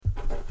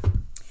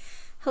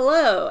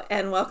Hello,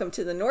 and welcome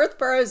to the North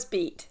Boroughs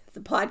Beat, the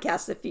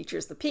podcast that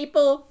features the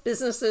people,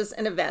 businesses,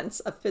 and events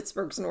of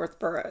Pittsburgh's North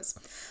Boroughs.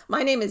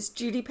 My name is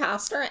Judy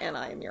Pastor, and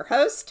I am your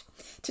host.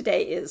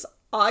 Today is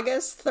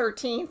August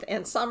 13th,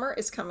 and summer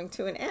is coming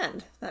to an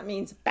end. That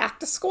means back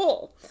to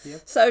school.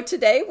 Yep. So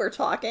today we're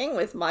talking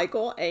with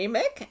Michael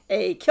Amick,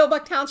 a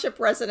Kilbuck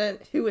Township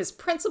resident who is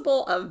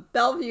principal of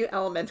Bellevue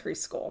Elementary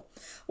School.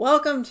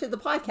 Welcome to the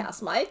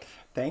podcast, Mike.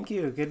 Thank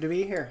you. Good to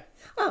be here.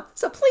 Oh,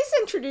 so please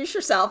introduce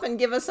yourself and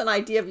give us an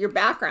idea of your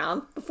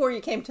background before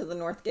you came to the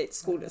Northgate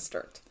School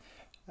District.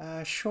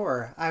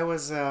 Sure. I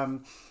was,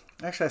 I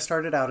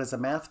started out as a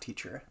math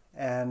teacher,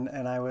 and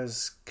I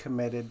was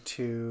committed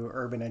to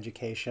urban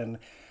education.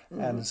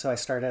 And so I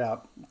started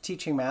out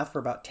teaching math for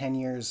about 10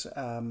 years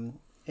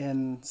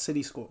in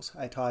city schools.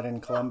 I taught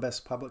in Columbus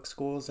Public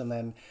Schools and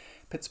then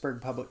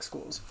Pittsburgh Public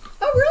Schools.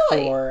 Oh,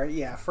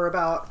 really? For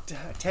about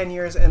 10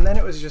 years. And then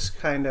it was just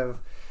kind of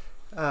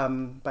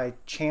by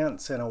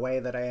chance in a way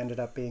that I ended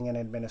up being in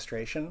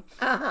administration.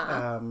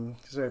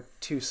 Because I have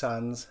two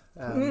sons,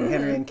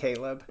 Henry and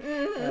Caleb,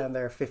 and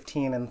they're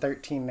 15 and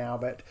 13 now.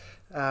 But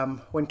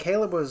when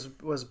Caleb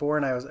was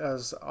born, I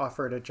was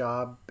offered a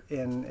job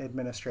in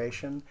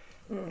administration.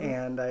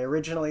 And I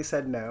originally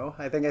said no.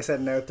 I think I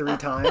said no 3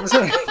 times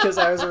because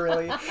I was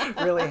really,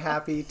 really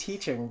happy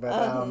teaching. But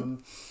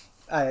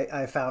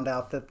I found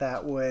out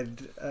that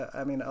would,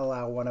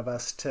 allow one of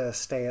us to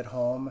stay at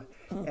home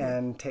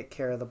and take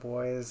care of the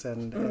boys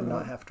and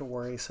not have to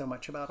worry so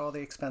much about all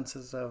the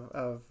expenses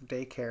of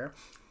daycare.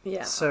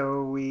 Yeah.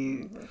 So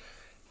we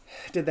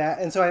did that.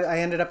 And so I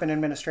ended up in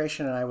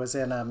administration, and I was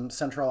in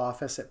central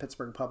office at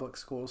Pittsburgh Public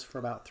Schools for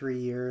about 3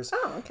 years.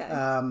 Oh, okay.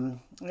 And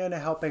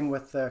helping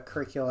with the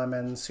curriculum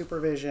and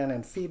supervision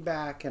and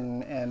feedback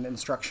and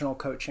instructional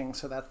coaching.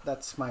 So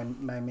that's my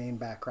main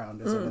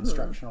background is in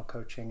instructional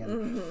coaching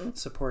and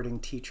supporting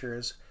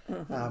teachers.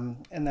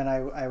 And then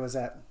I was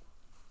at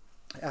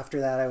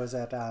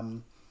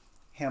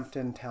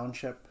Hampton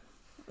Township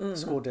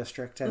School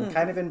District, and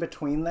kind of in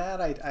between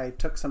that, I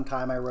took some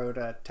time. I wrote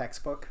a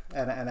textbook,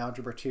 an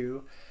Algebra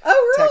 2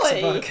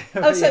 textbook.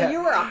 Oh, so yeah.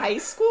 You were a high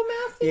school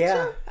math teacher?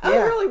 Yeah.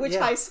 Oh, really? Which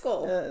high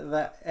school?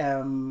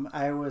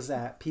 I was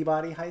at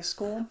Peabody High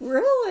School.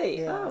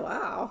 Really? Yeah. Oh,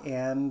 wow.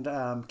 And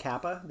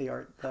Kappa, the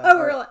art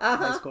really?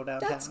 high school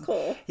downtown. That's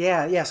cool.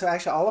 Yeah. So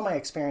actually, all of my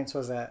experience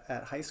was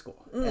at high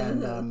school,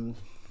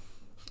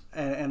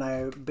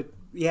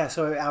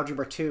 so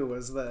Algebra 2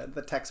 was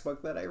the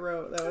textbook that I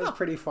wrote. That was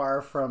pretty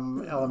far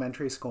from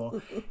elementary school,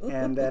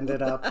 and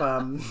ended up,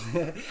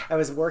 I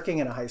was working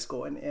in a high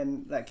school,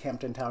 in like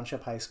Hampton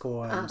Township High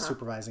School, and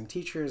supervising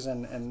teachers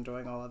and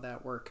doing all of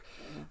that work.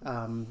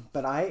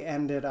 But I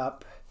ended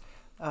up,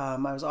 I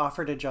was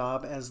offered a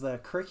job as the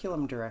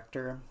curriculum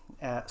director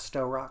at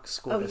Stowe Rock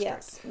School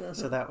District. Yes.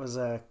 So that was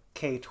a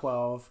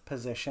K-12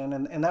 position,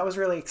 and that was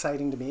really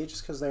exciting to me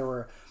just because there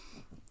were,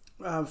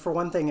 for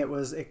one thing,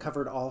 it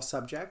covered all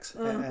subjects,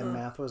 and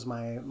math was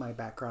my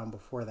background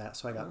before that.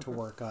 So I got to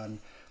work on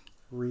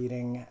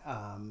reading.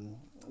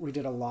 We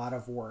did a lot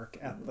of work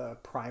at the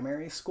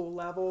primary school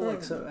level,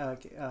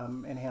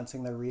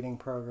 enhancing the reading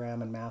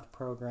program and math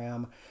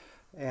program,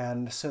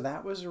 and so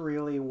that was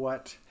really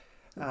what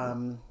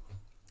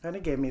kind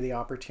of gave me the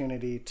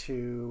opportunity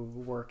to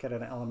work at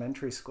an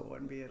elementary school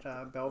and be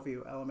at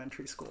Bellevue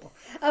Elementary School.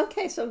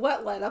 Okay, so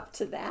what led up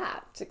to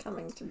that, to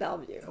coming to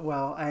Bellevue?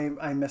 Well,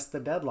 I missed the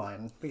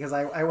deadline because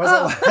I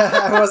wasn't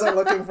I wasn't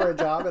looking for a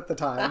job at the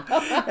time,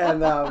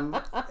 and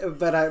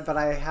but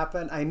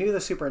I knew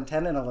the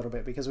superintendent a little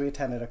bit because we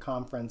attended a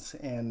conference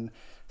in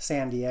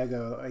San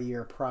Diego a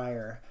year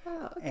prior.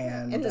 Oh, okay.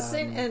 And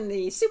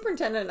the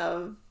superintendent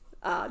of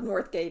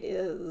Northgate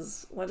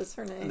is, what is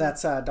her name?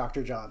 That's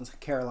Dr. Johns,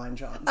 Caroline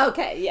Johns.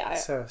 Okay, yeah.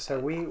 So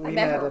we I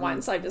met her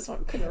once. I just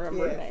couldn't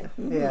remember her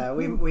name. Yeah,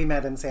 we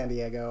met in San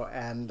Diego,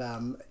 and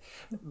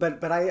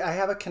but I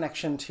have a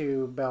connection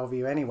to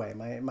Bellevue anyway.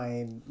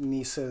 My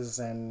nieces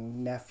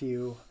and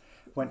nephew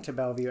went to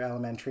Bellevue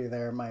Elementary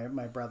there.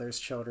 My brother's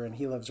children.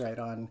 He lives right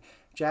on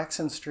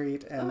Jackson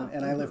Street,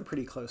 and I live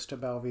pretty close to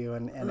Bellevue,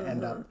 and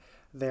end up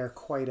there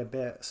quite a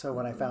bit. So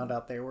when I found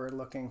out they were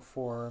looking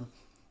for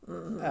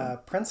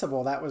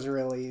principal, that was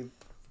really,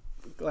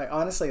 like,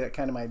 honestly, that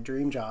kind of my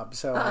dream job.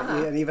 So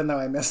and even though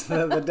I missed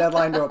the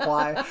deadline to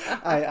apply,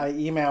 I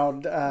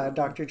emailed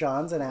Dr.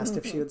 Johns and asked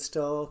if she would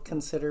still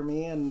consider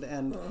me,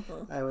 and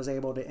I was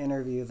able to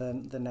interview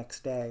the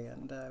next day,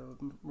 and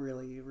I'm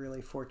really,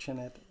 really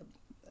fortunate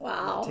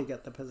to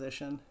get the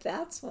position.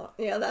 That's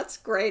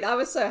great. I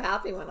was so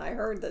happy when I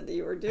heard that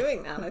you were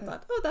doing that. I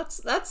thought,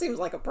 that seems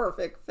like a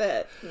perfect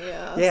fit.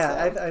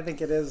 I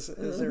think it is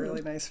a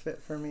really nice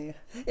fit for me.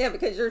 Yeah,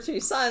 because your two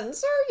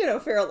sons are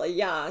fairly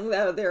young.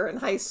 They're in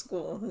high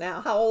school now.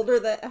 How old are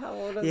they? How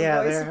old are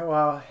the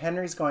boys?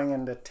 Henry's going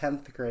into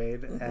 10th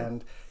grade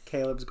and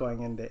Caleb's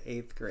going into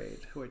 8th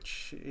grade,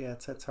 which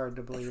it's hard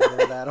to believe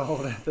they're that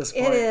old at this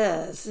point.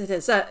 It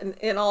is.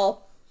 In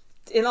all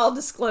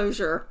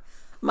disclosure,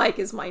 Mike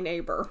is my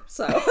neighbor,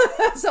 so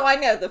so I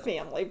know the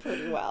family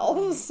pretty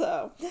well.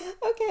 So,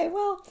 okay,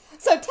 well,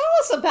 so tell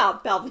us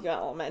about Bellevue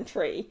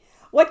Elementary.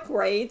 What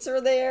grades are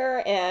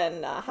there,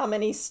 and how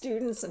many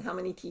students and how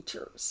many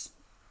teachers?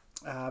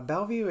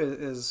 Bellevue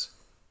is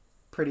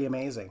pretty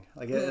amazing.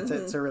 Like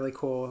it's a really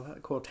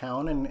cool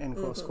town and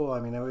cool school. I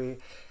mean, we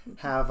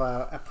have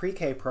a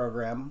pre-K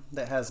program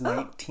that has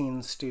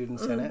 19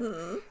 students in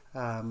it,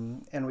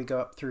 and we go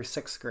up through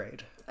 6th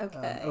grade.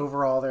 Okay.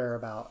 Overall, there are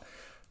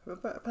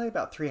probably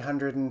about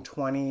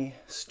 320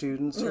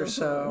 students or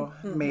so,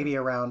 maybe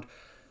around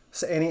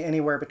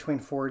anywhere between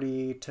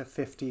 40 to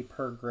 50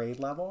 per grade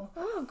level.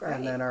 Oh, great.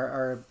 And then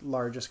our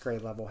largest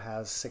grade level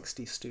has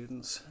 60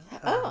 students.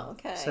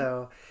 Okay.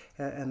 So,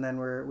 and then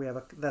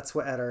that's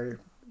what at our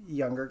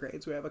younger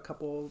grades, we have a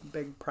couple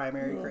big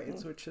primary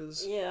grades, which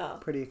is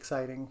pretty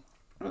exciting.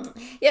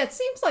 Yeah, it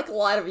seems like a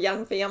lot of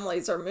young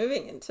families are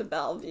moving into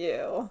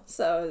Bellevue.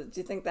 So do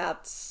you think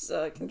that's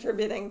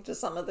contributing to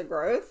some of the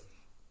growth?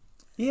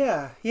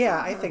 Yeah,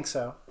 I think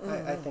so.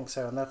 I think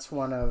so. And that's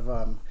one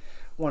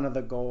of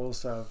the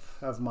goals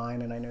of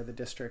mine, and I know the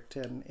district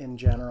in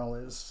general,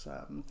 is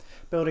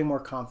building more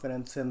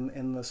confidence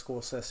in the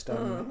school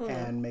system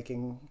and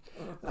making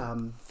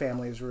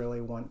families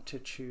really want to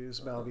choose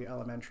Bellevue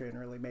Elementary and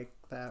really make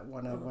that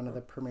one of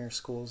the premier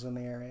schools in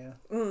the area.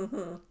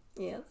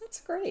 Yeah, that's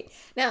great.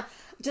 Now,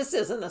 just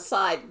as an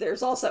aside,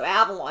 there's also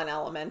Avalon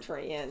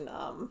Elementary in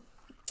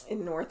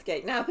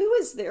Northgate. Now, who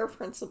is their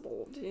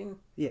principal?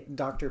 Yeah,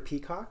 Dr.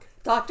 Peacock.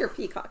 Dr.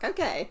 Peacock.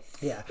 Okay.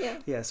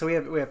 Yeah. So we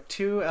have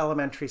 2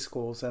 elementary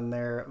schools, and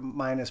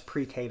mine is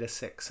pre-K to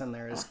 6, and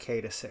there is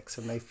K to 6,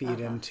 and they feed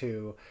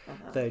into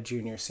the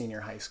junior senior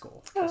high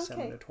school,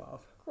 7 to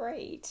 12.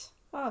 Great.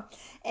 Oh.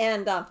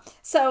 And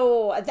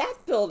so that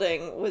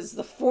building was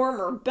the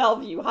former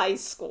Bellevue High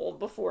School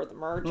before the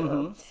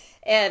merger.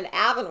 And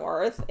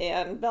Avonworth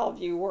and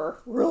Bellevue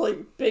were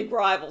really big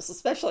rivals,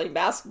 especially in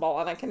basketball.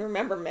 And I can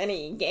remember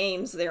many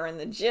games there in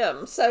the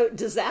gym. So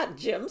does that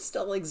gym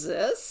still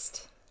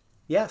exist?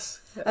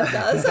 Yes. It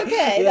does?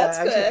 Okay, that's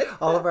good.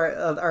 All of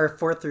our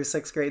 4th through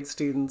 6th grade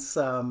students,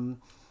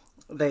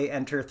 they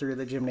enter through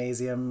the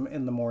gymnasium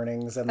in the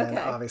mornings, and then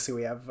obviously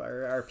we have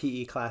our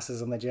PE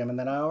classes in the gym, and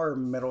then our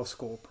middle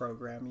school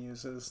program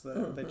uses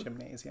the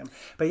gymnasium.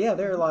 But yeah,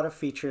 there are a lot of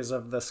features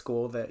of the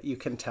school that you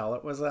can tell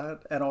it was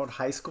an old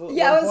high school at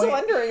I one was point,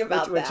 wondering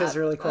about that. Which is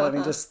really cool. I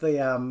mean, just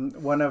the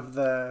one of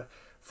the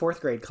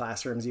 4th grade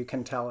classrooms, you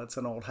can tell it's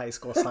an old high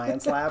school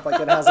science lab. Like,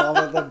 it has all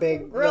of the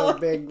big, really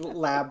big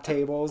lab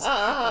tables.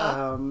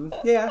 And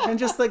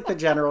just like the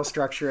general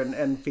structure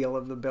and feel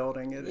of the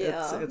building.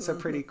 It's a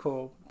pretty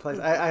cool place.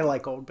 I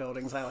like old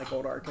buildings. I like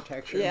old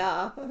architecture.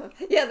 Yeah,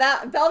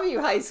 that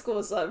Bellevue High School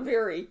is a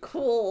very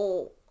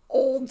cool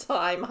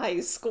old-time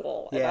high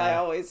school, and I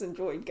always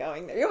enjoyed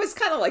going there. It was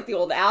kind of like the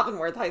old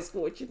Avonworth High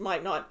School, which you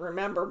might not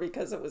remember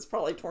because it was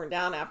probably torn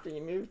down after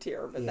you moved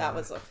here, but that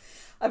was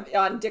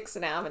on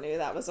Dixon Avenue.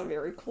 That was a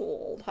very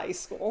cool old high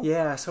school.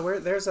 Yeah, so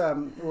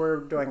we're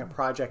doing a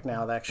project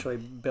now that actually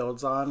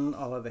builds on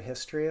all of the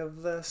history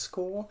of the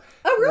school.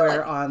 Oh, really?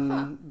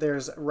 Where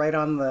there's right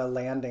on the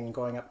landing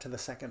going up to the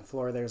 2nd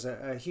floor, there's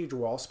a huge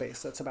wall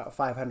space that's about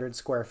 500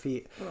 square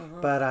feet.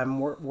 But I'm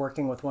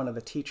working with one of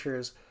the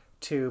teachers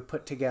to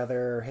put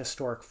together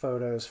historic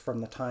photos from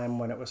the time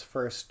when it was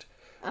first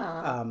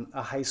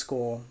a high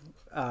school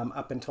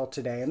up until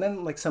today, and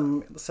then like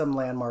some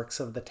landmarks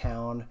of the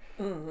town,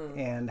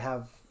 and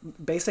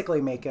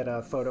basically make it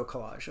a photo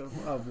collage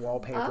of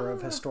wallpaper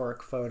of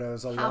historic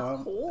photos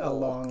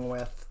along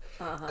with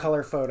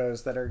color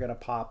photos that are going to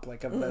pop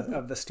like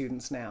of the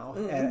students now,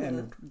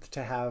 and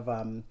to have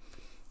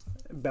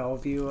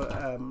Bellevue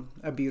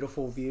a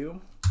beautiful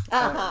view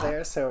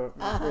there, so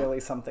really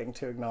something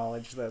to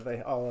acknowledge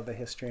all of the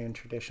history and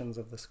traditions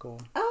of the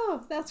school.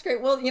 Oh, that's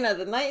great. Well,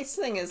 the nice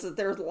thing is that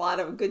there's a lot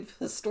of good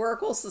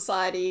historical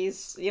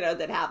societies,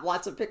 that have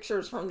lots of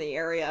pictures from the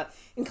area,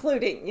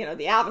 including,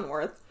 the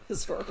Avonworth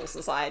Historical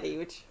Society,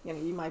 which,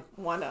 you might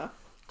want to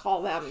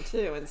call them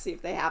too and see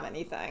if they have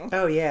anything.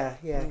 Oh yeah,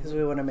 because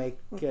we want to make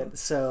it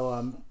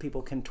so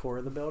people can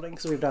tour the building,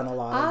 because we've done a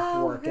lot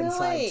of work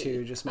inside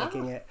too, just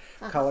making it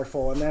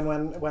colorful. And then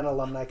when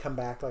alumni come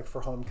back, like for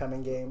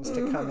homecoming games,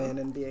 to come in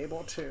and be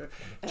able to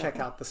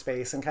check out the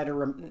space and kind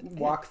of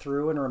walk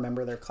through and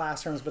remember their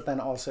classrooms, but then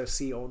also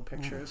see old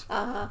pictures.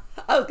 Oh,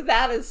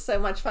 that is so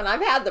much fun. I've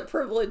had the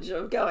privilege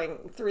of going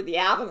through the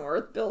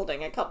Avonworth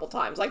building a couple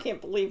times. I can't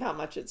believe how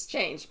much it's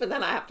changed, but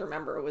then I have to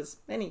remember it was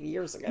many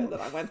years ago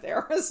that I went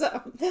there. So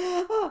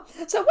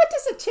what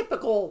does a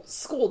typical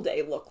school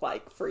day look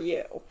like for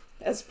you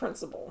as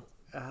principal?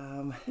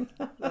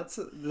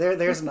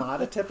 There's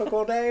not a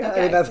typical day.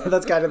 Okay. I mean,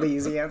 that's kind of the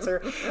easy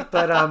answer.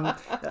 But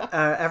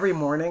every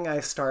morning I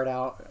start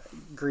out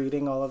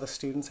greeting all of the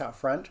students out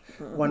front.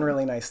 One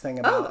really nice thing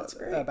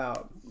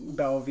about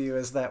Bellevue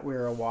is that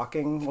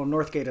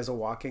Northgate is a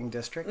walking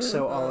district,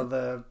 so all of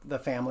the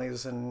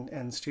families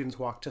and students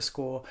walk to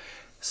school.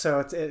 So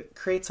it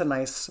creates a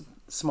nice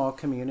small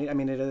community. I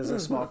mean, it is a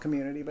small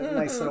community, but a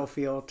nice little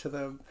feel to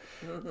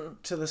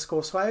the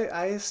school. So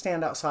I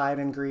stand outside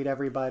and greet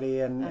everybody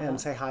and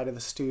say hi to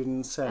the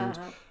students and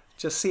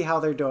just see how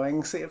they're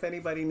doing, see if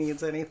anybody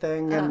needs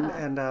anything,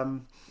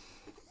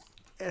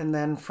 and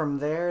then from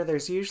there,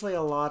 there's usually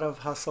a lot of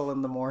hustle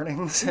in the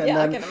mornings. And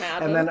I can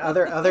imagine. And then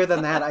other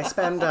than that, I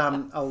spend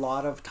a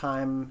lot of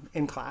time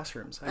in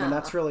classrooms. I mean,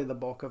 that's really the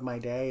bulk of my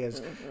day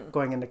is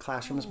going into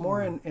classrooms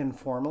more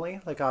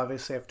informally. Like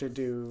obviously I have to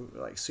do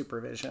like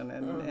supervision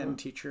and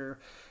teacher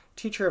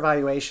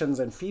evaluations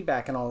and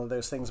feedback and all of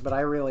those things. But I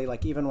really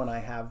like, even when I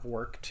have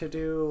work to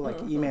do, like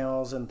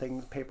emails and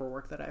things,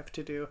 paperwork that I have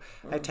to do,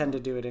 I tend to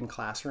do it in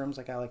classrooms.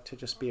 Like I like to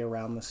just be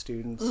around the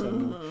students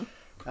and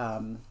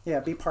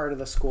be part of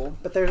the school.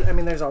 But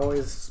there's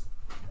always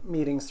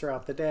meetings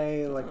throughout the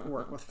day, like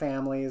work with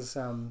families.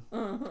 So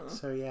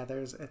yeah,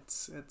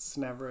 it's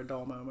never a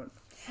dull moment.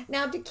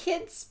 Now, do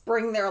kids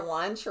bring their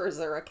lunch, or is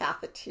there a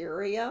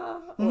cafeteria?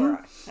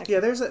 Or yeah,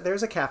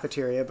 there's a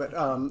cafeteria, but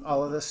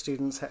all of the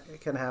students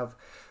can have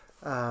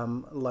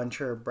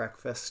lunch and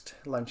breakfast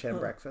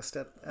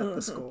at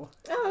the school.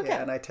 Oh, okay.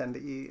 Yeah, and I tend to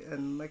eat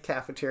in the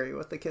cafeteria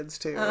with the kids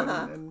too,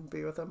 and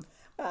be with them.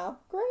 Wow,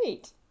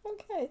 great.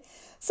 Okay.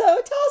 So tell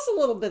us a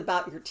little bit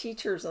about your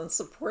teachers and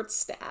support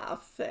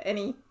staff.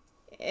 Anything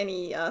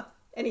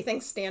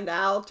stand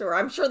out? Or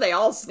I'm sure they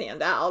all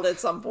stand out at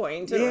some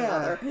point or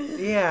another.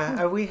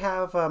 Yeah. We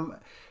have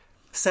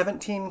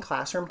 17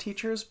 classroom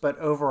teachers, but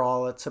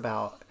overall it's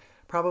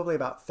probably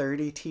about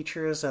 30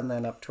 teachers and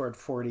then up toward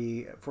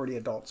 40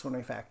 adults when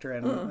we factor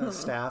in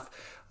staff.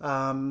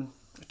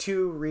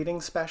 2 reading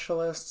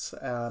specialists,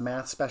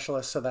 math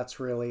specialists. So that's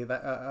really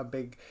a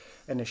big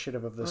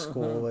initiative of the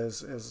school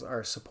is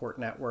our support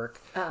network.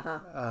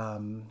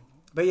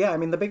 But yeah, I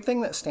mean, the big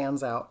thing that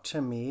stands out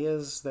to me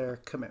is their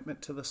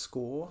commitment to the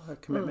school, their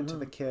commitment to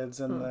the kids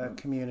and the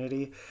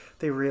community.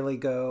 They really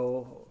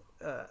go,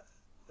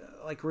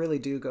 really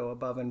do go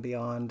above and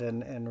beyond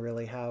and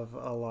really have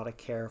a lot of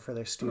care for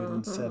their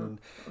students and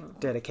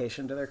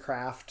dedication to their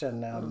craft.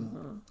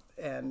 And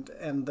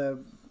the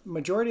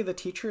majority of the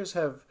teachers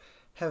have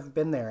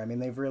been there. I mean,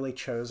 they've really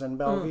chosen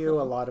Bellevue.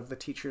 A lot of the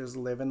teachers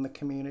live in the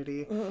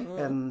community.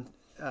 And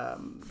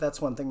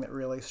that's one thing that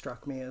really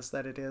struck me is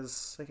that it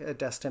is like a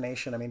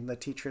destination. I mean, the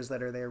teachers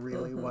that are there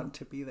really want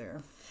to be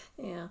there.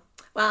 Yeah.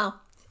 Wow.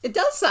 It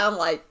does sound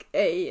like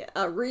a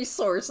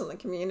resource in the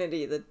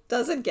community that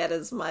doesn't get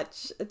as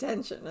much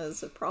attention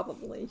as it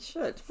probably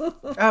should.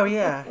 Oh,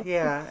 yeah.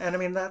 Yeah. And I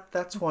mean,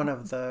 that's one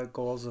of the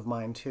goals of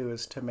mine, too,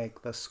 is to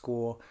make the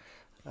school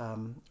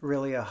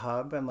really a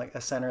hub and like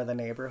a center of the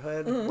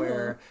neighborhood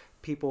where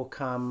people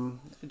come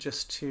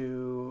just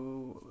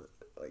to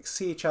like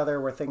see each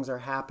other, where things are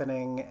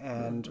happening,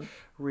 and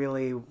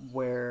really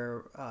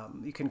where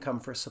you can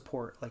come for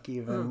support, like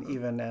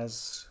even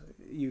as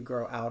you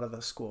grow out of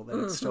the school, that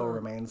it still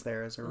remains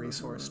there as a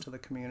resource to the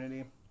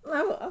community.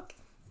 Oh, okay.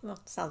 Well,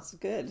 sounds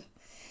good.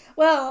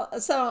 Well,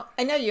 so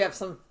I know you have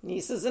some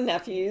nieces and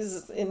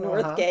nephews in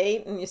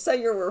Northgate, and you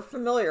say you were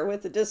familiar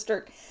with the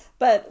district,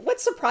 but what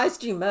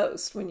surprised you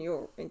most when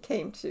you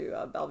came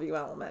to Bellevue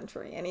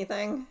Elementary?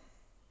 Anything?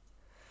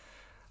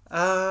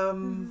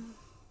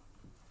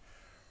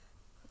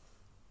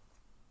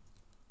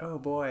 Oh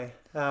boy,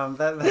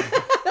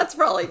 That's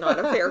probably not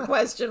a fair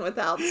question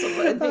without some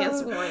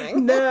advance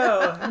warning.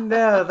 No.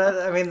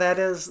 That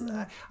is.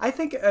 I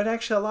think, and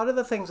actually, a lot of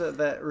the things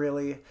that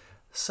really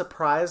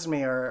surprised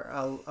me are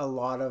a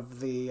lot of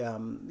the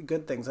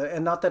good things,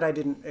 and not that I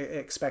didn't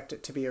expect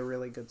it to be a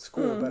really good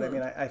school, but I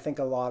mean, I think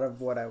a lot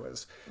of what I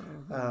was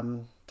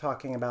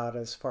talking about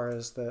as far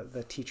as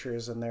the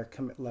teachers and their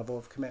level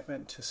of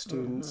commitment to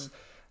students,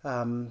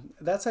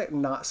 that's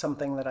not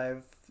something that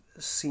I've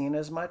seen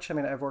as much. I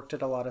mean, I've worked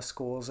at a lot of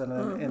schools,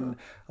 and in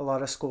a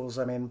lot of schools,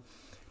 I mean,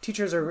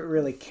 teachers are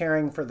really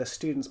caring for the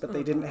students, but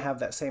they didn't have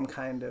that same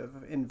kind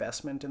of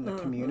investment in the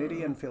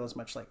community and feel as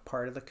much like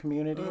part of the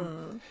community.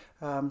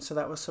 So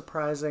that was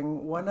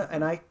surprising.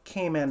 And I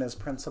came in as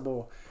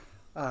principal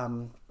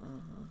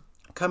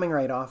coming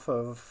right off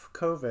of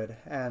COVID,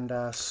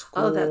 and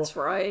school that's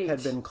right.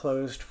 had been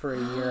closed for a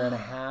year and a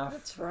half.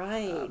 That's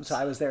right. So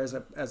I was there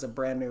as a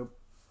brand new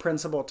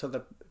principal to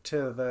the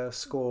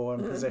school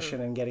and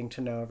position and getting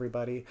to know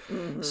everybody.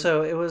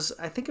 So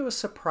I think it was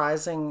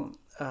surprising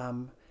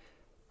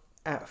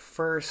at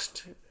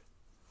first,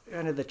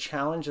 the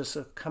challenges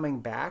of coming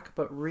back,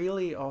 but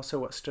really also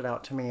what stood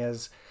out to me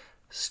is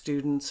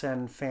students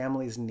and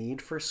families'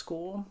 need for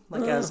school,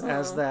 like as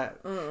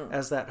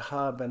that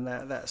hub and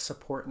that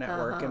support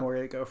network, and where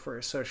you go for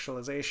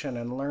socialization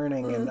and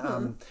learning,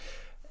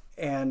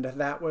 and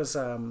that was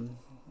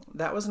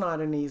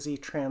not an easy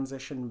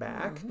transition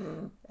back.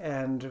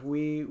 And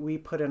we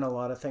put in a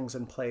lot of things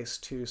in place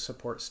to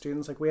support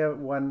students. Like we have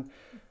one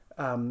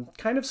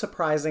kind of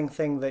surprising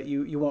thing that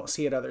you won't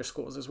see at other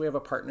schools is we have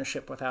a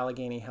partnership with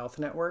Allegheny Health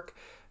Network,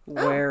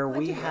 where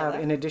we have,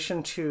 in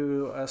addition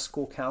to a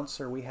school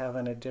counselor, we have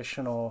an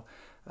additional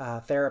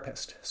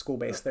therapist,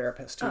 school-based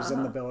therapist who's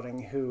in the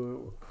building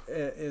who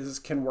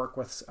can work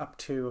with up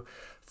to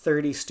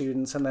 30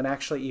 students, and then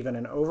actually even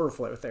an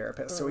overflow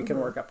therapist. So we can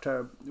work up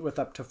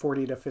to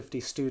 40 to 50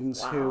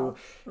 students who,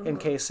 in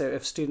case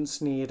if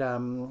students need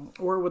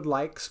or would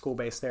like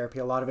school-based therapy,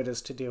 a lot of it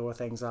is to deal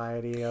with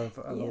anxiety of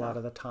a lot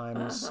of the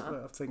times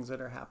of things that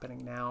are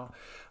happening now,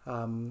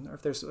 or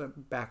if there's a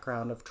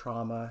background of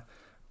trauma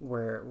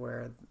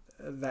where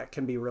that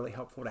can be really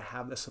helpful to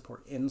have the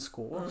support in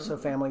school, so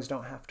families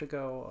don't have to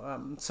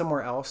go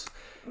somewhere else.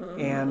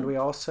 And we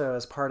also,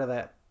 as part of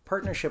that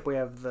partnership, we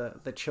have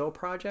the Chill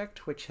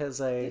Project, which has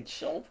The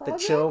Chill Project?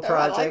 the Chill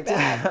Project. Oh, I like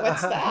that.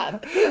 What's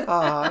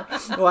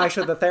that? Well,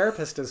 actually, the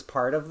therapist is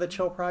part of the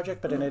Chill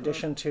Project, but in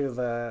addition to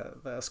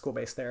the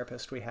school-based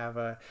therapist, we have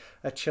a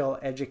Chill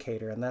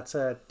educator, and that's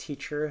a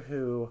teacher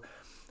who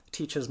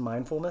teaches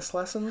mindfulness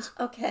lessons.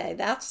 Okay,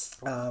 that's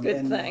a good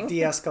and thing.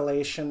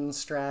 de-escalation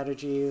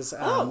strategies,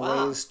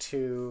 ways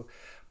to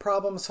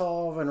problem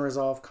solve and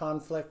resolve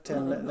conflict.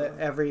 And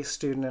every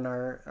student in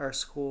our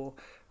school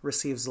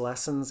receives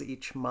lessons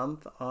each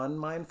month on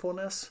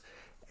mindfulness.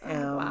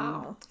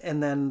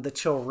 And then the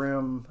Chill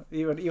Room,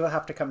 you'll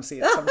have to come see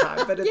it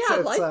sometime, but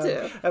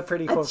it's a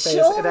pretty cool space.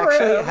 It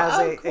actually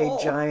has a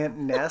giant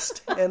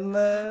nest in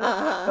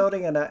the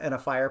building and a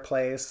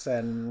fireplace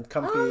and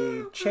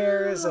comfy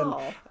chairs.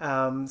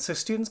 And so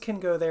students can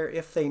go there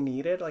if they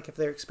need it, like if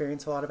they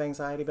experience a lot of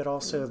anxiety, but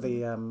also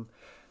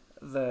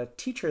the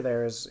teacher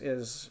there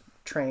is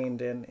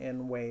trained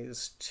in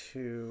ways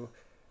to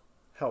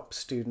help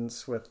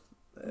students with,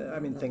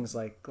 things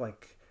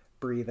like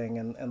breathing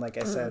and like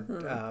I said,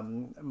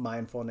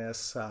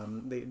 mindfulness.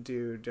 They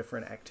do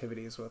different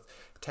activities with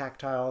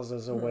tactiles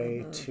as a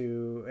way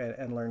to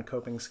and learn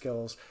coping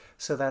skills.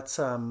 So that's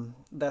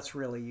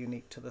really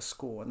unique to the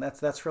school, and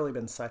that's really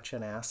been such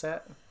an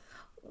asset.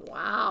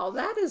 Wow,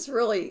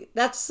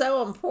 that's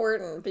so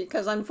important,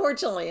 because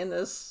unfortunately in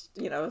this,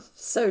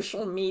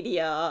 social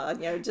media,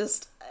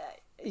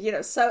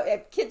 so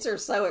kids are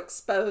so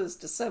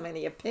exposed to so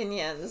many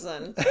opinions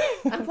and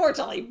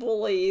unfortunately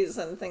bullies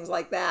and things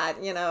like that.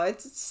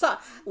 It's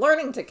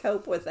learning to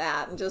cope with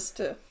that and just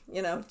to,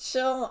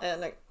 chill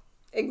and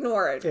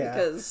ignore it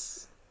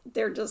because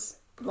they're just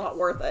not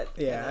worth it.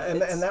 Yeah.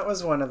 And that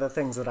was one of the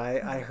things that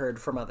I heard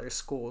from other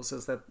schools,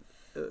 is that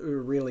we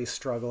were really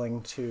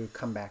struggling to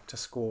come back to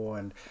school,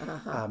 and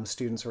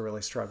students were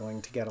really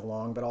struggling to get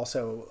along, but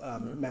also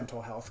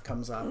mental health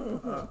comes up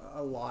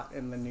a lot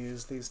in the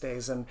news these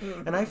days. And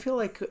I feel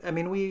like,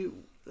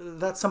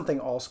 that's something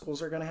all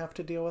schools are going to have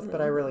to deal with,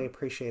 but I really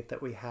appreciate that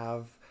we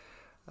have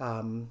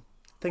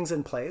things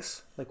in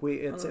place. Like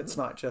it's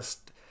not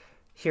just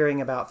hearing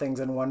about things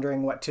and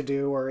wondering what to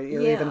do, or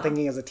even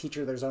thinking as a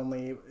teacher, there's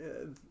only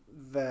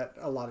that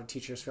a lot of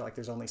teachers feel like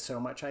there's only so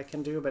much I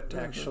can do, but to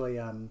actually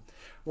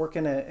work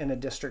in a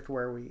district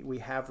where we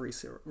have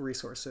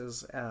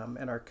resources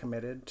and are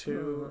committed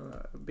to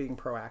being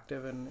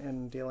proactive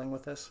in dealing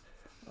with this.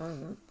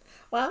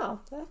 Wow,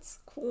 that's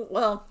cool.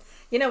 Well,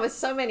 with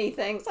so many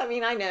things,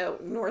 I know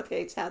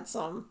Northgate's had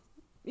some,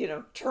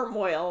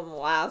 turmoil in the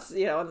last,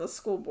 in the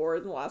school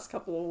board in the last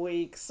couple of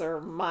weeks or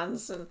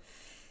months.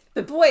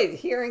 But boy,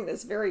 hearing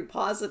this very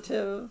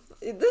positive,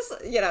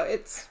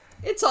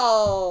 it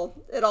all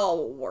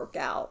will work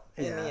out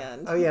in the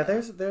end. Oh yeah,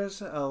 there's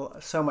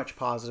so much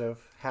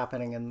positive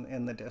happening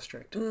in the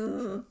district.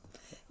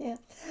 Yeah.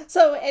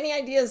 So any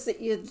ideas that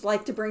you'd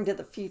like to bring to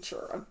the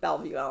future of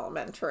Bellevue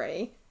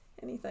Elementary?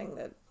 Anything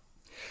that?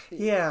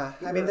 Yeah,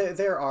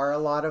 there are a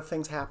lot of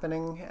things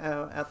happening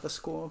at the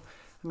school.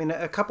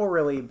 A couple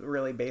really,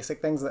 really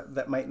basic things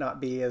that might not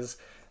be as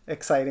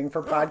exciting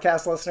for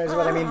podcast listeners,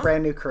 but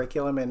brand new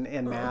curriculum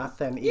in math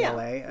and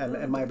ELA,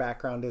 and my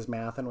background is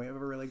math, and we have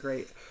a really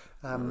great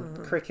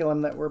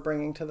curriculum that we're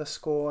bringing to the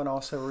school, and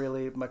also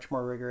really much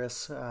more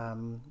rigorous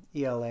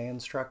ELA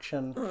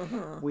instruction.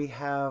 We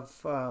have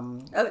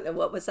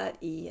what was that?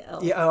 ELA?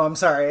 Yeah, I'm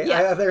sorry.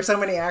 There's so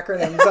many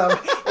acronyms.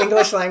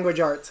 English language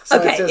arts. So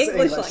okay, it's just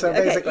English. So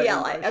basically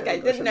ELA. English, okay,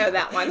 English didn't know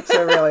that one.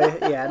 So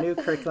really, new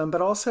curriculum,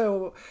 but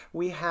also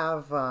we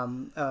have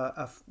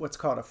what's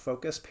called a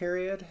focus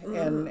period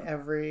in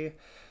every.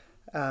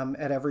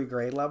 At every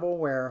grade level,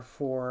 where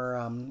for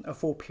a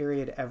full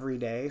period every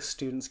day,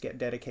 students get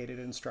dedicated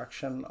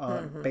instruction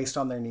based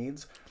on their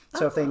needs.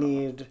 So if they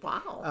need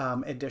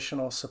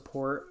additional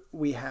support,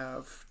 we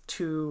have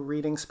 2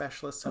 reading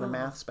specialists and a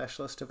math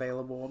specialist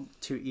available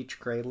to each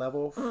grade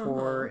level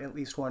for at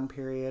least one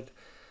period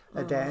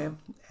a day.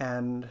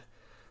 And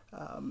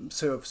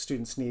so if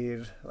students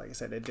need, like I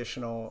said,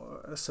 additional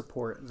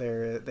support,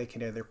 they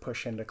can either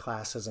push into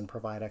classes and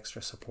provide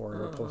extra support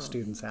or pull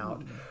students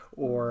out,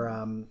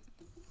 or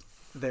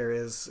there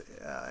is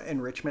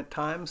enrichment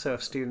time. So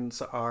if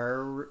students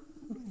are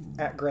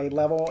at grade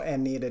level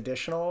and need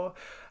additional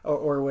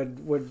or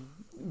would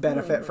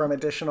benefit from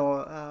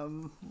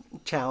additional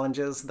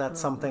challenges, that's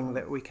something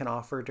that we can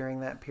offer during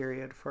that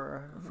period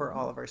for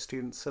all of our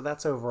students. So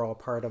that's overall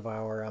part of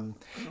our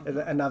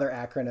another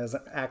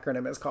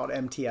acronym is called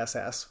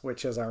MTSS,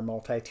 which is our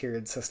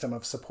multi-tiered system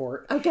of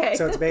support. Okay.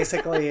 So it's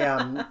basically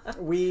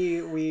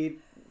we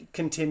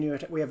continue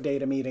it. We have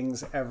data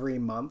meetings every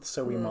month,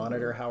 so we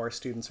monitor how our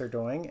students are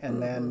doing,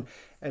 and then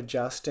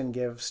adjust and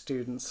give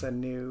students a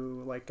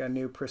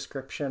new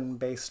prescription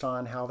based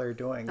on how they're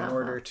doing in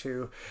order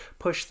to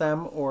push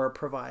them or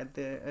provide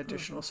the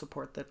additional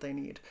support that they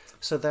need.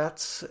 So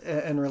that's,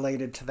 and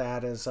related to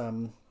that is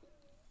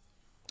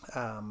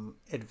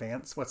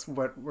advanced,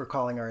 what we're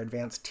calling our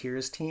advanced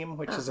tiers team,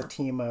 which is a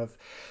team of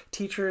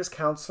teachers,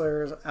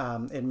 counselors,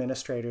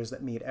 administrators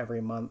that meet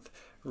every month,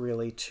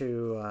 really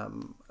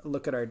to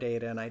look at our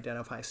data and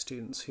identify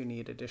students who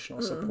need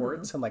additional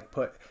supports and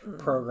put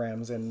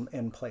programs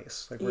in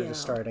place. We're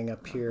just starting a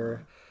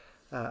peer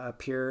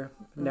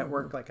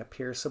network, like a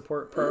peer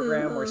support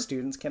program where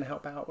students can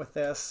help out with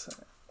this.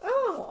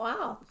 Oh,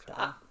 wow.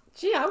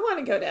 Gee, I want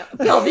to go to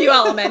Bellevue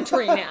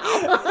Elementary now.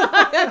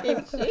 I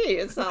mean, gee,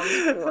 it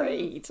sounds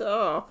great.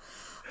 Oh,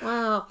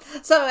 wow.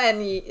 So,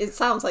 and it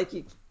sounds like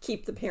you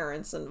keep the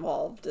parents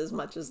involved as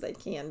much as they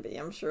can be.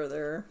 I'm sure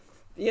they're,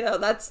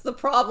 that's the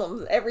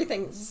problem.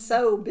 Everything's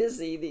so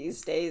busy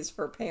these days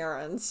for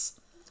parents.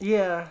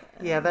 Yeah,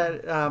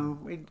 that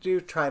we do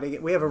try to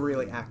we have a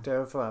really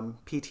active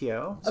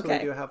PTO, so we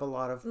do have a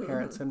lot of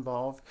parents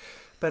involved.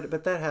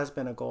 But that has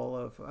been a goal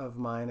of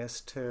mine,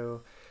 is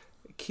to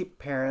keep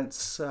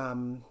parents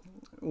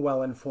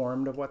well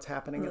informed of what's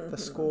happening at the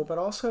school, but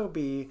also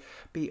be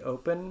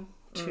open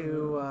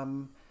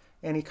to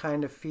any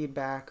kind of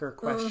feedback or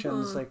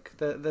questions. Like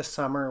this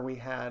summer we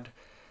had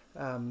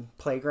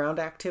playground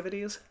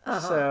activities.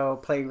 So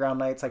playground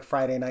nights, like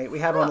Friday night. We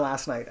had one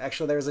last night.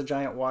 Actually, there was a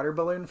giant water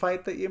balloon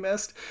fight that you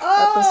missed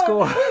at the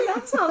school.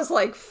 That sounds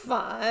like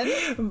fun.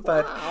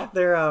 But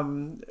they're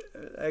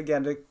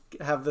again, to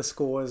have the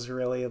school is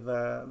really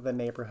the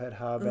neighborhood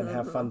hub and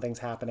have fun things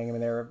happening. I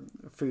mean, there are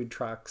food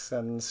trucks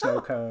and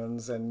snow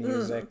cones and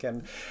music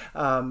and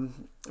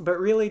but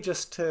really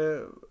just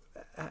to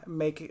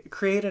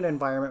create an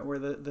environment where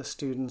the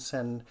students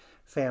and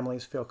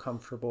families feel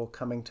comfortable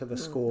coming to the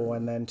school,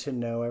 and then to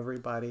know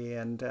everybody,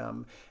 and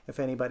if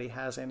anybody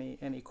has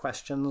any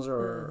questions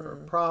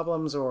or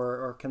problems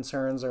or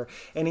concerns or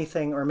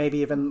anything, or maybe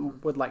even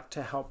would like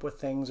to help with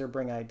things or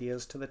bring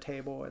ideas to the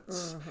table,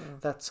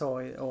 that's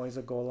always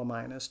a goal of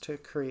mine, is to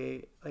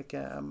create like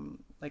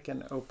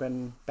an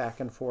open back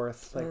and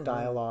forth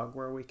dialogue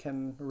where we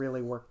can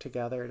really work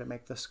together to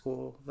make the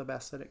school the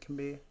best that it can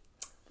be.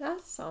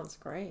 That sounds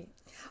great.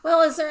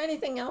 Well, is there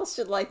anything else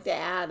you'd like to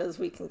add as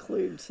we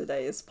conclude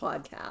today's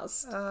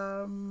podcast?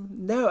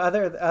 No,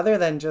 other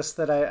than just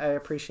that I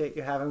appreciate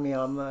you having me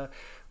on the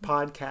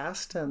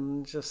podcast,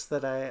 and just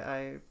that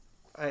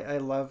I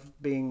love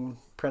being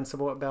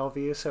principal at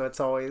Bellevue, so it's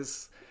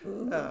always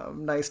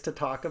nice to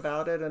talk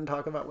about it and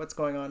talk about what's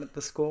going on at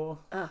the school.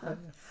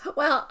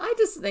 Well, I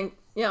just think,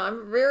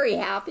 I'm very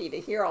happy to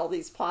hear all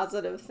these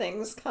positive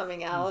things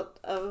coming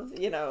out of,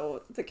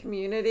 the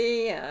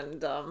community,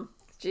 and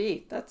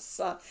gee,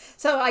 that's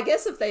so I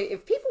guess if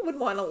people would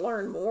want to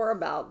learn more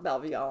about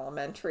Bellevue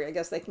Elementary, I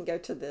guess they can go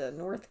to the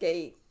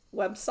Northgate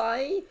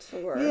website,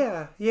 or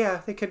yeah,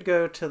 they could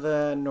go to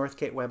the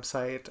Northgate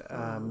website,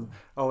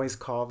 always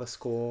call the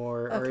school,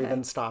 or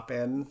even stop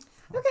in.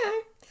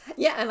 Okay.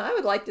 Yeah, and I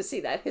would like to see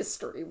that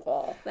history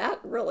wall. That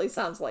really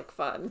sounds like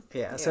fun.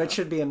 Yeah, so it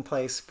should be in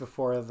place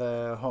before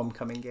the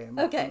homecoming game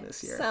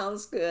this year.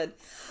 Sounds good.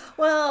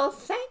 Well,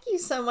 thank you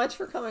so much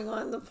for coming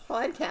on the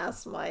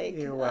podcast, Mike.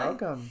 You're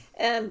welcome.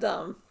 And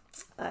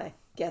I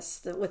guess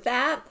that with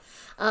that,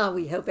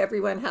 we hope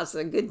everyone has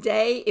a good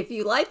day. If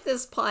you like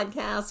this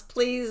podcast,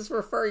 please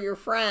refer your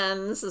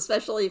friends,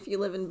 especially if you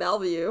live in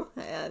Bellevue.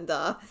 And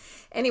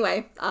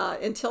anyway,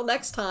 until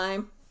next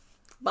time,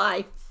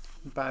 bye.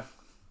 Bye.